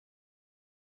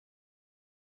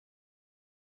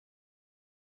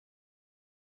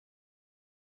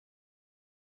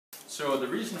So the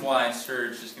reason why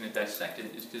Serge is going to dissect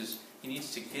it is because he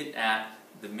needs to get at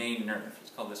the main nerve. It's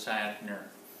called the sciatic nerve.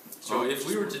 So if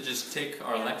we were to just take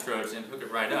our electrodes and hook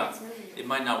it right up, it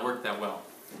might not work that well.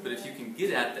 But if you can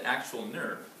get at the actual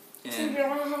nerve, and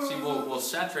see, we'll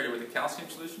saturate it with a calcium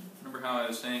solution. Remember how I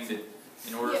was saying that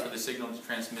in order for the signal to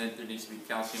transmit, there needs to be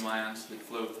calcium ions that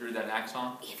flow through that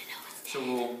axon? So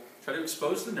we'll try to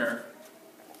expose the nerve,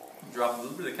 drop a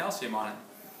little bit of calcium on it,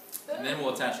 and then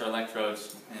we'll attach our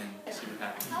electrodes and see what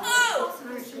happens. Oh!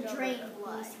 Drain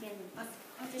blood.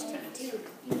 Just take a tube.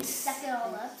 You suck it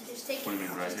all up. Just take it. What do you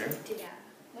mean, right here? Yeah.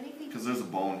 Because there's a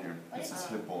bone here. This is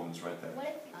hip bone is right there. What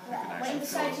if You can actually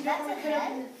feel it. that's a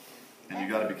head? And you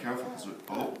gotta be careful because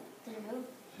oh, Did it move?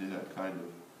 yeah, kind of.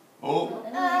 Oh,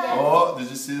 oh, did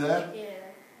you see that? Yeah.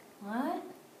 What?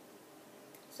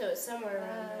 So it's somewhere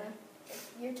around there.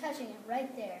 You're touching it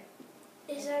right there.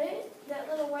 Is that it? That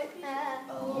little white piece?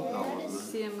 Oh, Yeah, that was it.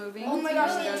 See him moving? Oh my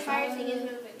gosh, the entire thing is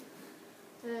moving.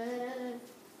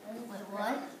 Wait,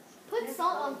 what? Put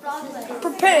salt on frog legs.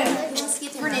 Prepare.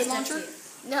 Grenade launcher?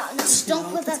 No, just don't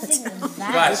put that thing in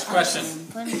that. Guys, question.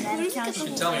 Can You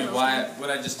tell me what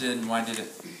I just did and why I did it.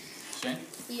 Shane?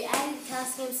 You added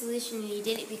calcium solution and you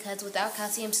did it because without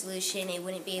calcium solution it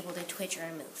wouldn't be able to twitch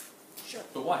or move. Sure.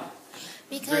 But why?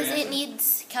 Because it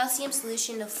needs calcium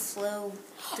solution to flow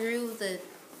through the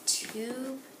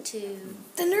tube to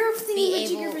The nerve thing be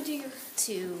is able majigger.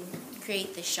 to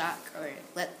create the shock or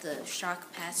let the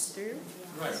shock pass through.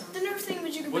 Right. The nerve thing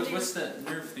majigger. What's that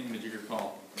nerve thingamajigger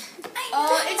called?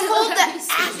 It's called the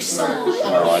axon.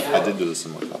 Oh, I did do this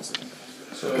in my class.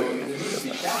 So there needs to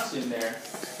be calcium there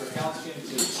for calcium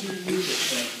to chew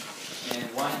this thing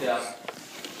and wind up.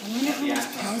 I wonder how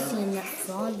much calcium that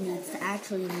frog needs to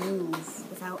actually move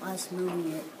without us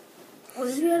moving it. What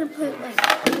is we gotta put like?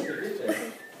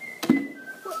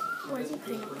 What is he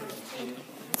putting?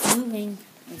 It's moving.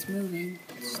 It's moving.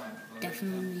 It's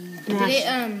definitely. Did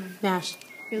it Nash,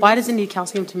 why does it need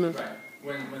calcium to move? Right.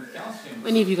 When calcium.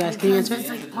 Any of you guys, can you answer It's it?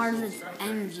 like part of its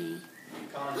energy.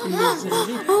 Oh god!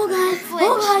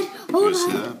 Oh god! Do you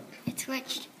see that? It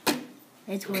twitched.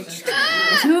 It's twitched.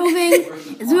 It's moving.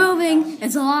 It's moving.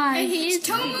 It's alive. His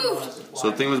toe moved. So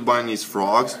the thing with buying these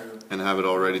frogs and have it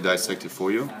already dissected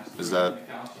for you is that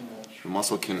the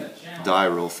muscle can die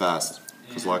real fast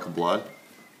because lack of blood.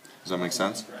 Does that make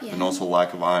sense? Yeah. And also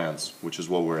lack of ions, which is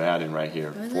what we're adding right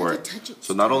here for it.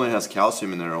 So not only has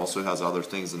calcium in there, it also has other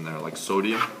things in there like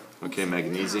sodium, okay,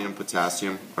 magnesium,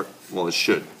 potassium. Well, it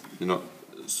should, you know.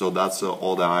 So that's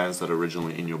all the ions that are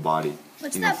originally in your body,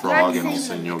 in the frog and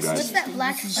also in your What's guys. that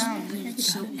black stone? It's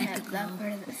so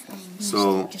echo.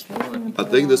 So I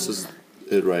think this is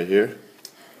it right here.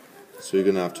 So you're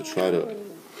gonna have to try to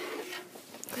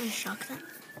Shock that.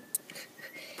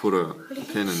 put a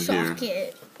pin in here.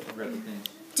 it.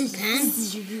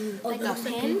 Like a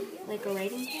pen? Like a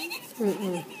writing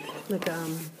pen?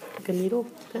 Like a needle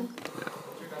pen?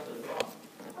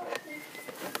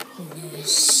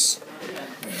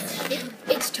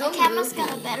 Its toe camera's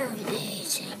got a better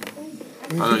view.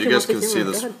 I know you guys can see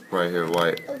this right here,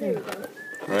 white.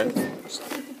 Right?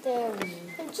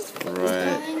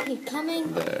 Right He's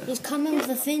coming. there. He's coming with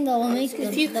the thing that will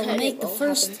make the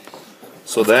first.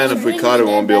 So then if we cut it,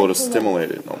 we won't be able to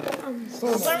stimulate it no more. That?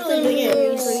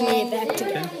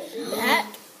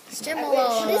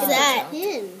 What is that?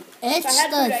 It's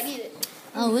the.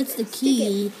 Oh, it's the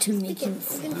key to making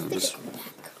frogs.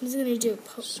 He's gonna do a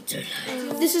post.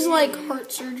 This is like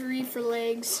heart surgery for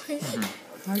legs.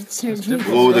 Heart surgery.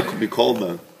 What would it be called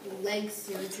then? Leg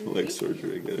surgery. Leg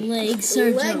surgery, I get it. Leg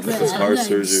surgery. This is heart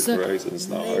surgery for eggs, and it's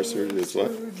not heart surgery, it's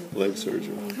what? Leg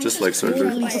surgery. Just leg surgery.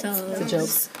 It's a joke.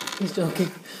 He's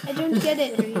joking. I don't get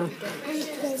it.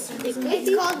 It's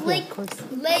called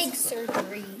leg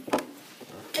surgery.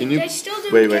 Can you I still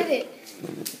don't wait, get wait. it.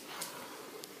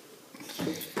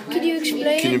 Could you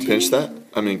explain? Can you pinch that?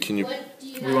 I mean, can you?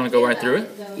 We want to go right through it?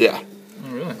 Yeah. Oh,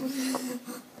 really?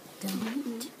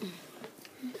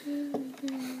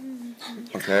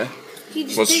 Okay.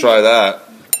 Let's try that.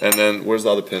 And then where's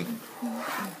the other pin?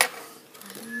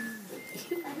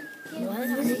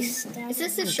 Is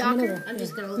this a shocker? I'm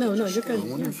just gonna look. No, you're I good.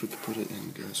 wonder if we could put it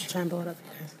in, guys. Try and blow it up,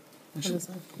 guys. On this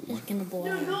side. He's gonna blow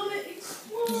it.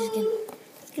 He's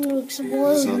gonna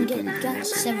explode and get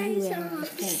guts everywhere.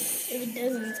 Okay.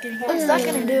 What's that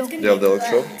gonna do? You have the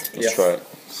electrode? Let's try it.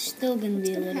 Still gonna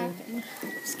be a little.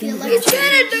 It's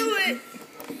gonna do it.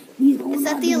 Is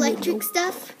that the electric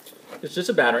stuff? It's just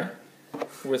a battery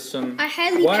with some A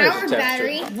highly wires powered attached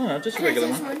battery. to it. No, just a regular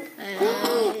one.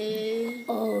 Oh.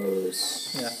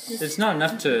 Yeah, it's not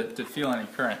enough to feel any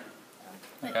current.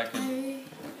 Like I can.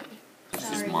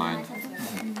 This is mine.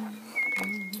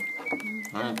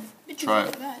 Alright. Try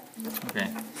it. Okay.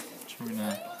 So we're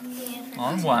gonna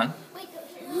on one.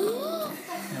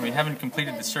 And we haven't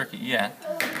completed the circuit yet.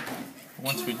 But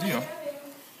once we do.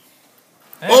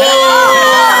 Oh!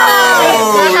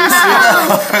 You see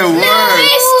how it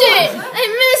worked?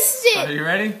 I missed it. Are you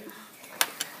ready?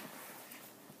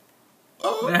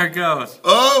 Oh. There it goes.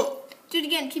 Oh! Do it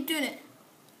again. Keep doing it.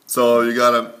 So you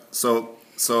gotta. So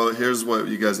here's what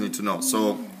you guys need to know.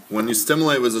 So when you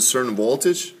stimulate with a certain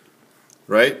voltage,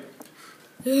 right?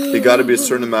 It got to be a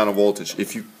certain amount of voltage.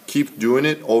 If you keep doing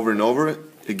it over and over,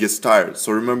 it gets tired.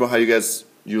 So remember how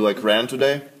you like ran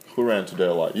today? Who ran today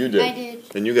a lot? You did. I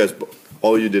did. And you guys,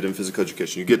 all you did in physical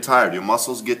education. You get tired. Your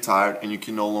muscles get tired, and you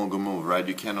can no longer move. Right?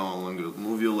 You can no longer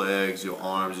move your legs, your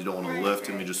arms. You don't want to lift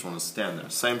them. You just want to stand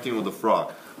there. Same thing with the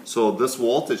frog. So this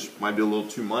voltage might be a little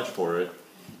too much for it.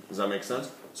 Does that make sense?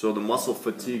 So the muscle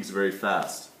fatigues very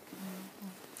fast.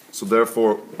 So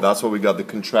therefore, that's why we got the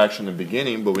contraction in the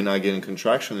beginning, but we're not getting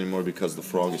contraction anymore because the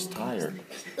frog is tired.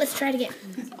 Let's try it again.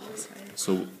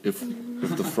 So if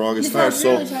the frog is tired,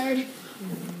 so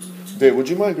Dave, would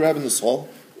you mind grabbing the salt?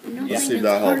 Let's see if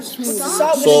that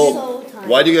helps. So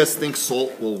why do you guys think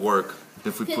salt will work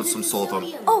if we put some salt on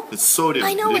it? Oh, it's sodium.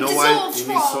 I know, you it know why dissolves you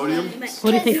need sodium?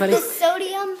 What do you think, buddy? The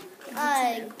sodium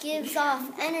gives off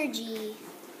energy.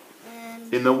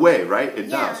 In a way, right? It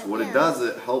Yeah, does. What yeah. it does,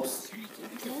 it helps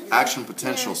action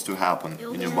potentials to happen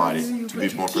in your body, to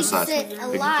be more precise. Keeps it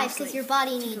alive because your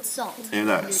body needs salt. And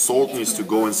that salt needs to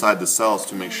go inside the cells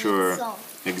to make sure, Salt.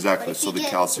 exactly, But if so you the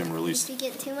get- calcium released. If you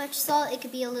get too much salt, it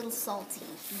could be a little salty.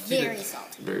 Very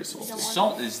salty. Very salty.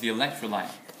 Salt is the electrolyte.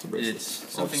 It's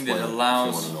something that If you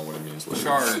allows want to know what it means later.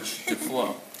 charge to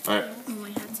flow. Alright,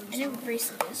 I never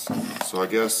braced this. so I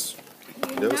guess,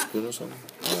 do you have a spoon or something?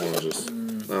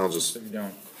 I'll just, If you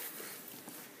don't,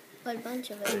 But a bunch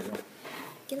of there you it. go.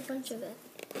 Get a bunch of it.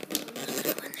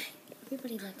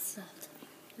 Everybody likes salt.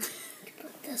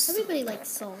 Everybody likes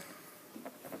salt.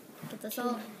 Get the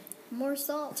salt. More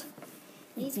salt.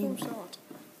 Needs more salt.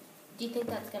 Do you think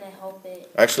that's gonna help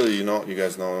it? actually, you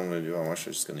guys know what I'm going to do. I'm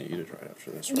actually just going to eat it right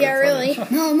after this. Right Yeah, in front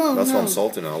of you. really. No, That's why I'm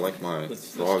salty now. I like my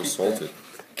frog salted.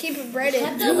 Keep it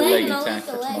breaded. The leg attack.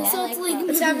 That's So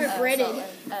Let's have it breaded.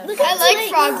 Look I like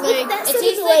frog leg. It It's tastes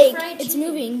his like leg. fried It's chicken.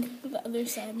 moving. The other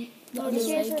side. The other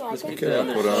leg. Okay,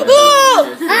 I'll put on.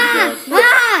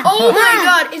 Oh my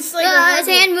god, it's like his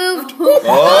hand moved.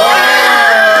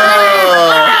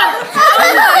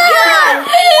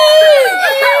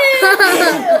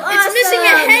 it's missing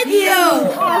a head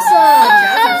though.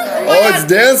 Oh, it's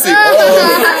dancing. Give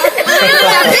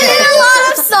it a lot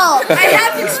of salt. I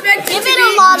half expected Give to it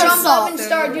be a lot of jump up salt. and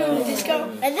start doing the disco.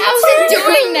 I wasn't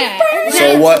doing that.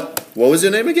 So what was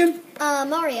your name again?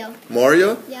 Mario.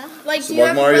 Mario? Yeah. Like, So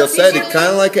what Mario said, it kind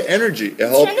of like an energy.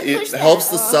 It helps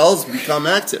the cells become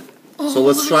active. So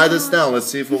let's try this now. Let's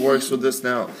see if it works with this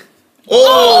now.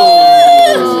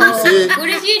 Oh! You see? What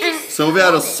did you just? So if we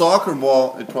had a soccer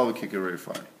ball, it'd probably kick it very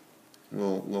far.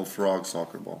 Little frog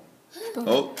soccer ball.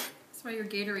 Oh, That's why your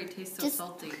Gatorade tastes so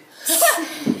salty.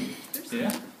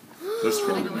 Yeah. there's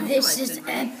frog. This is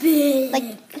epic.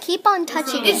 Like, keep on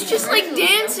touching it. It's just like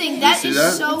dancing. That see is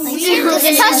that? so Is weird.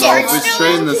 it So touching? if we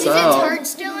straighten this out, Heart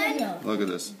still in? look at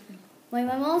this. Wait,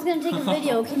 my mom's gonna take a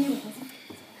video. Can you?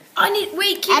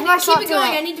 Wait, Add more keep salt it to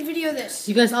going. it. I need to video this.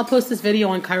 You guys, I'll post this video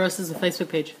on Kairos' Facebook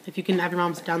page. If you can have your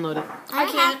moms download it. I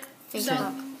can't.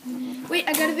 So, wait,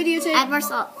 I got a videotape. Add more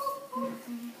salt.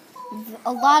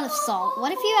 A lot of salt.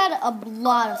 What if you add a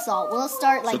lot of salt? We'll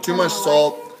start like. So too much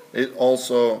salt, it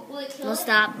also, We'll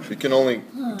stop. you can only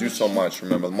do so much.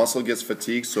 Remember, the muscle gets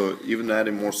fatigued, so even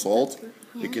adding more salt,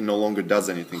 it can no longer does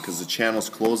anything because the channel's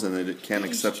closed and it can't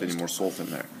accept any more salt in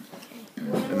there.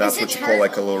 And that's what you call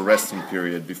like a little resting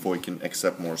period before you can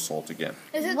accept more salt again.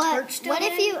 Is it What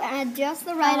if you add just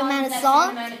the right amount of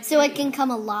salt so it can come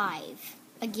alive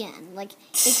again? Like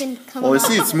it can come Well, you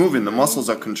alive. see, it's moving. The muscles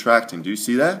are contracting. Do you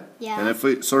see that? Yeah. And if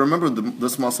we, so remember,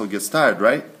 this muscle gets tired,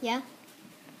 right? Yeah.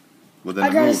 Well, then I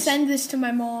it gotta moves. send this to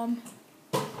my mom.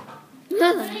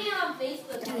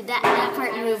 Dude, that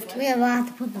part moved. We have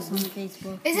to put this on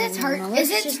Facebook. Is its heart? Let's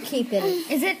Is it? just keep it.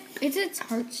 Is its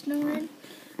heart still in?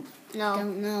 No.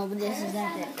 Don't know, but this is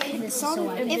epic. This is so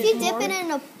epic. If you dip it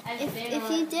in a,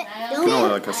 if you dip, No,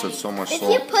 like I said, so much if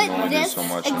salt. you can put only do this so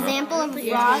much, you know? example of a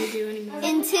frog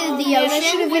into the I should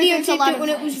ocean have where there's a videotaped lot it when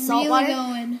it was of salt really water.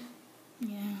 going.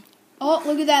 Yeah. Oh,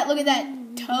 look at that! Look at that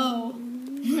toe.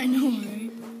 I know,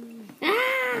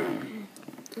 right?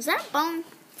 Is that bone?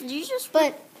 Did you just?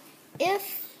 But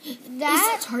if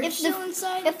that, its heart if still the,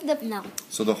 inside? if the no,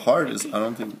 So the heart is, I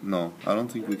don't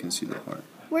think we can see the heart.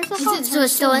 where's the heart? So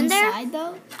it's still in there? Inside,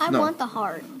 though? I No. want the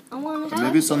heart. I want it.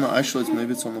 Maybe it's on the isolates,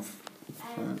 maybe it's on the,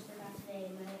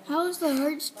 How is the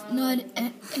heart not?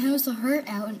 How is the heart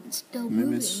out and it's still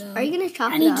moving? Though? Are you gonna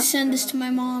chop I it need up? to send this to my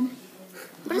mom.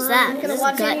 What is that? This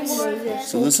is guts.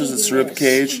 So this is its rib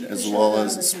cage as well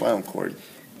as its spinal cord.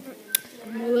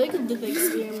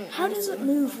 How does it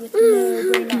move with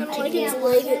the brain not taking its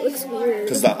leg? It looks weird.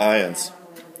 Because the ions.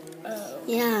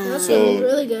 Yeah. So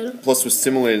Really good. plus we're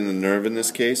stimulating the nerve in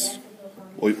this case,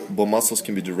 but muscles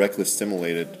can be directly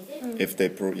stimulated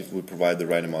if we provide the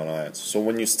right amount of ions. So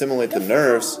when you stimulate the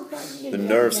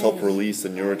nerves help release the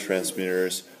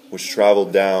neurotransmitters which travel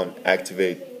down,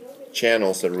 activate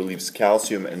channels that release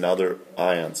calcium and other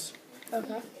ions.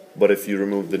 Okay. But if you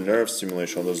remove the nerve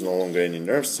stimulation, there's no longer any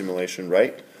nerve stimulation,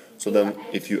 right? So then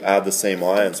if you add the same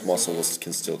ions, muscles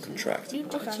can still contract.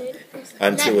 Okay.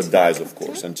 Until it dies, of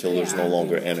course, until there's no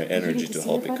longer energy to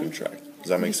help it contract. Does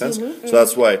that make sense? So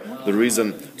that's why the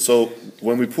reason, so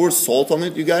when we pour salt on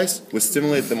it, you guys, we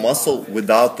stimulate the muscle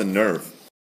without the nerve.